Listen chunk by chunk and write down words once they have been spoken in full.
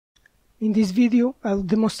In this video, I'll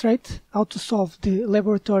demonstrate how to solve the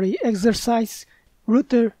laboratory exercise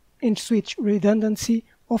Router and Switch Redundancy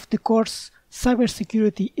of the course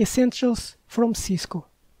Cybersecurity Essentials from Cisco.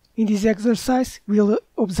 In this exercise, we'll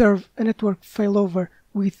observe a network failover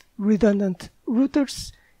with redundant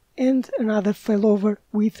routers and another failover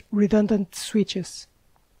with redundant switches.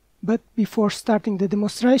 But before starting the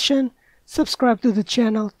demonstration, subscribe to the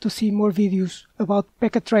channel to see more videos about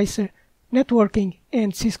packet tracer, networking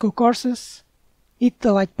and Cisco courses. Hit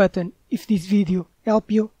the like button if this video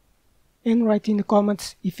helped you, and write in the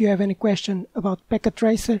comments if you have any question about packet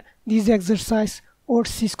tracer, this exercise or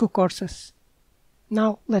Cisco courses.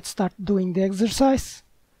 Now let's start doing the exercise.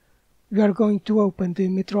 We are going to open the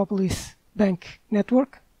Metropolis bank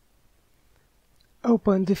network,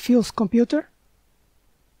 open the Fields computer,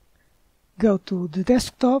 go to the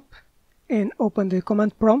desktop and open the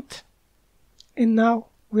command prompt, and now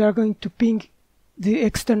we are going to ping the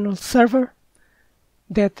external server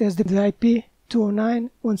that has the IP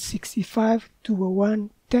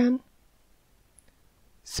 209.165.201.10.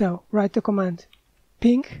 So write the command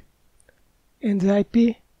ping and the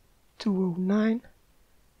IP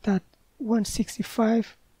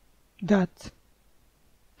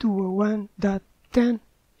 209.165.201.10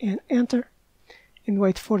 and enter and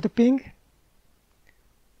wait for the ping.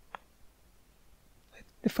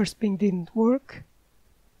 The first ping didn't work.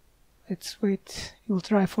 Let's wait, we'll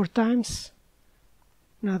try 4 times.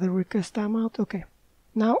 Another request timeout, okay.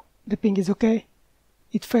 Now the ping is okay.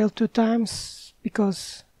 It failed 2 times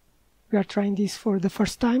because we are trying this for the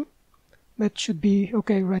first time, but should be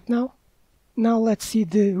okay right now. Now let's see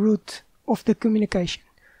the route of the communication.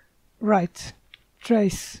 Write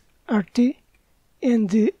trace RT and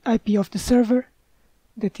the IP of the server,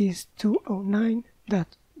 that is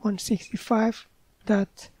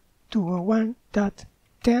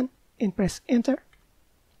 209.165.201.10, and press enter.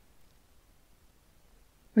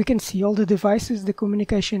 We can see all the devices the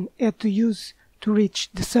communication had to use to reach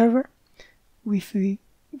the server. If we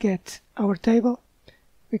get our table,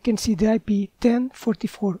 we can see the IP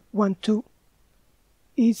 10.44.1.2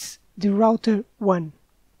 is the router 1.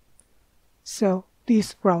 So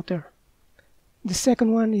this router. The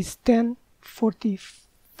second one is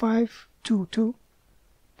 10.45.2.2.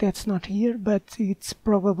 That's not here, but it's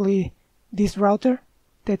probably this router.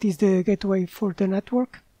 That is the gateway for the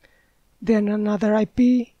network. Then another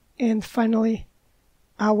IP, and finally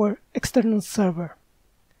our external server.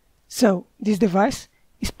 So this device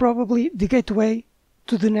is probably the gateway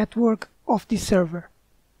to the network of this server.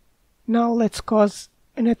 Now let's cause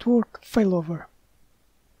a network failover.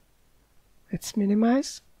 Let's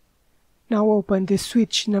minimize. Now open the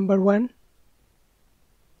switch number 1.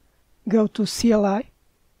 Go to CLI.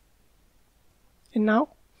 And now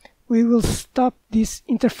we will stop this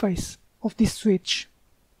interface of this switch.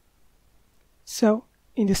 So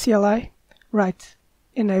in the CLI, write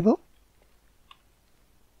enable,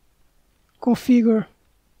 configure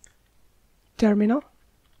terminal,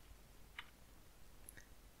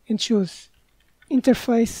 and choose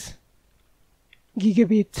interface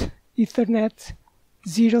gigabit Ethernet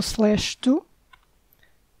 0/2.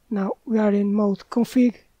 Now we are in mode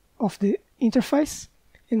config of the interface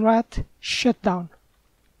and write shutdown.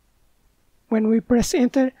 When we press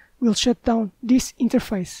enter, we'll shut down this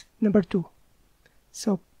interface number 2.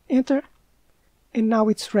 So enter, and now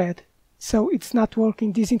it's red. So it's not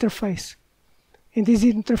working, this interface. And this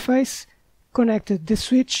interface connected the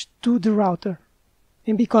switch to the router.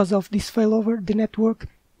 And because of this failover, the network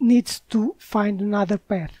needs to find another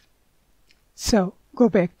path. So go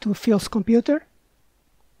back to Fields computer.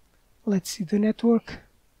 Let's see the network.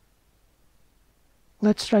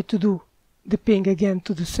 Let's try to do the ping again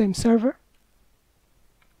to the same server.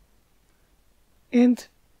 And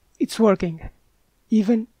it's working.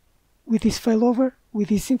 Even with this failover, with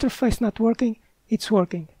this interface not working, it's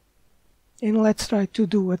working. And let's try to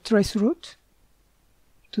do a trace route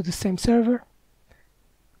to the same server.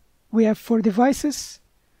 We have 4 devices.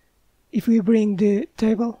 If we bring the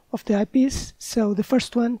table of the IPs, so the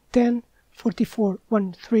first one,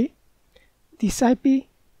 10.44.1.3, this IP,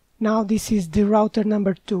 now this is the router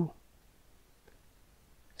number 2.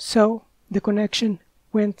 So the connection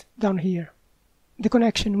went down here. The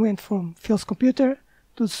connection went from Fields computer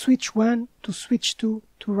to switch 1 to switch 2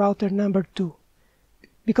 to router number 2,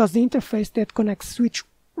 because the interface that connects switch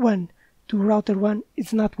 1 to router 1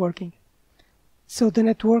 is not working. So the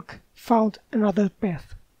network found another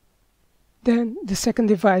path. Then the second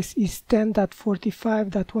device is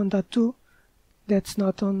 10.45.1.2. That's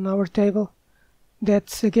not on our table.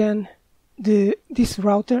 That's again this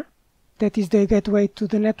router that is the gateway to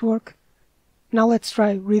the network. Now let's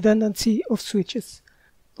try redundancy of switches.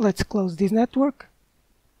 let's close this network.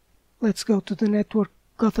 Let's go to the network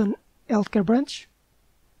Gotham Healthcare branch.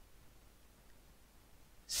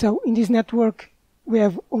 So in this network we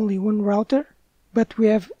have only one router, but we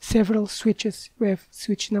have several switches. We have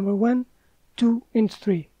switch number 1, 2 and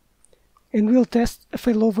 3. And we'll test a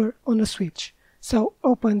failover on a switch. So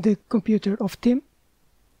open the computer of Tim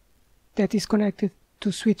that is connected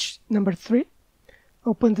to switch number 3.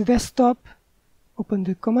 Open the desktop, open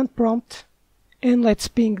the command prompt, and let's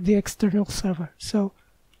ping the external server. So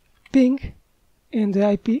ping and the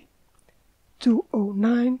IP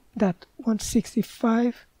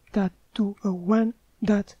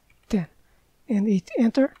 209.165.201.10 and hit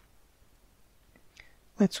enter.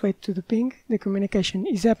 Let's wait to the ping. The communication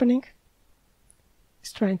is happening.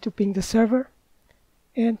 It's trying to ping the server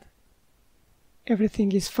and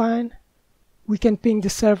everything is fine. We can ping the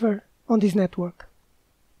server on this network.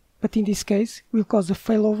 But in this case, we'll cause a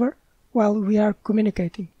failover while we are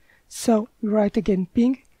communicating. So we write again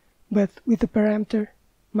ping, but with the parameter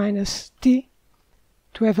 -t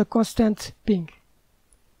to have a constant ping.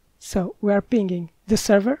 So we are pinging the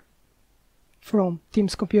server from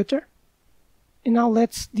Tim's computer. And now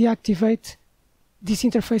let's deactivate this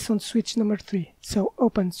interface on switch number 3. So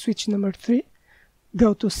open switch number 3,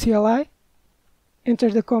 go to CLI,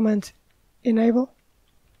 enter the command enable,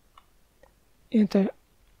 enter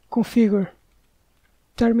configure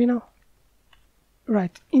terminal,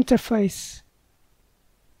 write interface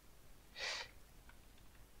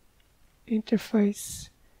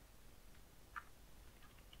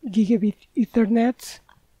gigabit Ethernet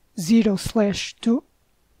 0/2,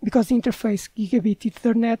 because interface gigabit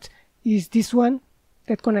Ethernet is this one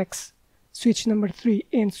that connects switch number 3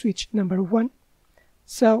 and switch number 1.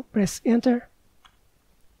 So press enter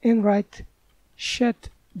and write shut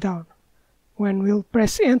down. When we'll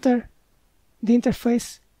press enter, the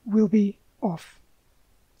interface will be off.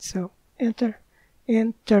 So enter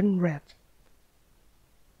and turn red.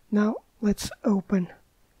 Now let's open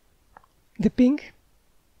the ping.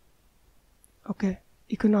 Okay,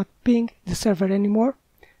 you cannot ping the server anymore,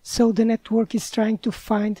 so the network is trying to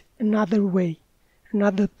find another way,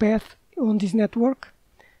 another path on this network,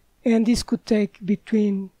 and this could take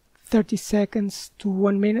between 30 seconds to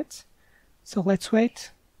 1 minute. So let's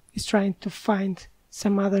wait. It's trying to find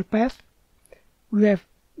some other path. We have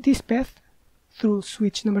this path through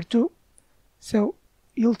switch number 2, so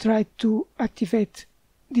you'll try to activate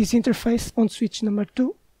this interface on switch number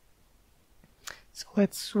 2. So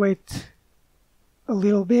let's wait a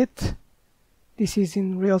little bit. This is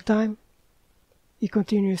in real time. It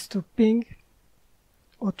continues to ping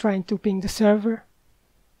or trying to ping the server.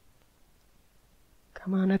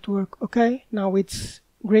 Come on, network. Okay, now it's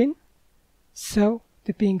green, so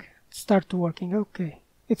the ping starts working. Okay,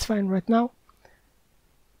 it's fine right now.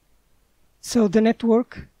 So the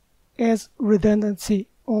network has redundancy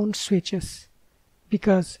on switches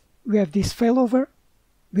because we have this failover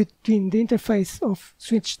between the interface of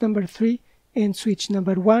switch number 3 and switch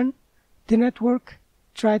number 1. The network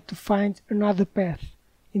tried to find another path,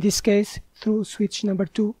 in this case through switch number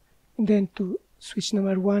 2 and then to switch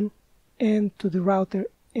number 1 and to the router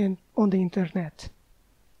and on the internet.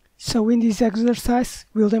 So in this exercise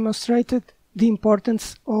we'll demonstrated the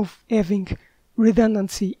importance of having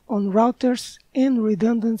redundancy on routers and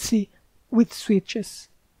redundancy with switches,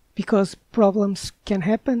 because problems can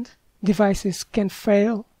happen, devices can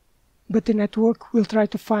fail, but the network will try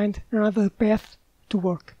to find another path to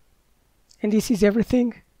work. And this is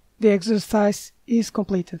everything. The exercise is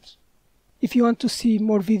completed. If you want to see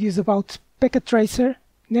more videos about packet tracer,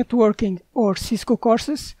 networking or Cisco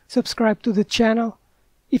courses, subscribe to the channel.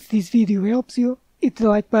 If this video helps you, hit the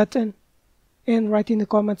like button and write in the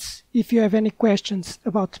comments if you have any questions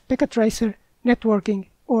about packet tracer, networking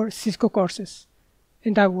or Cisco courses.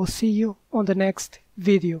 And I will see you on the next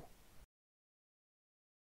video.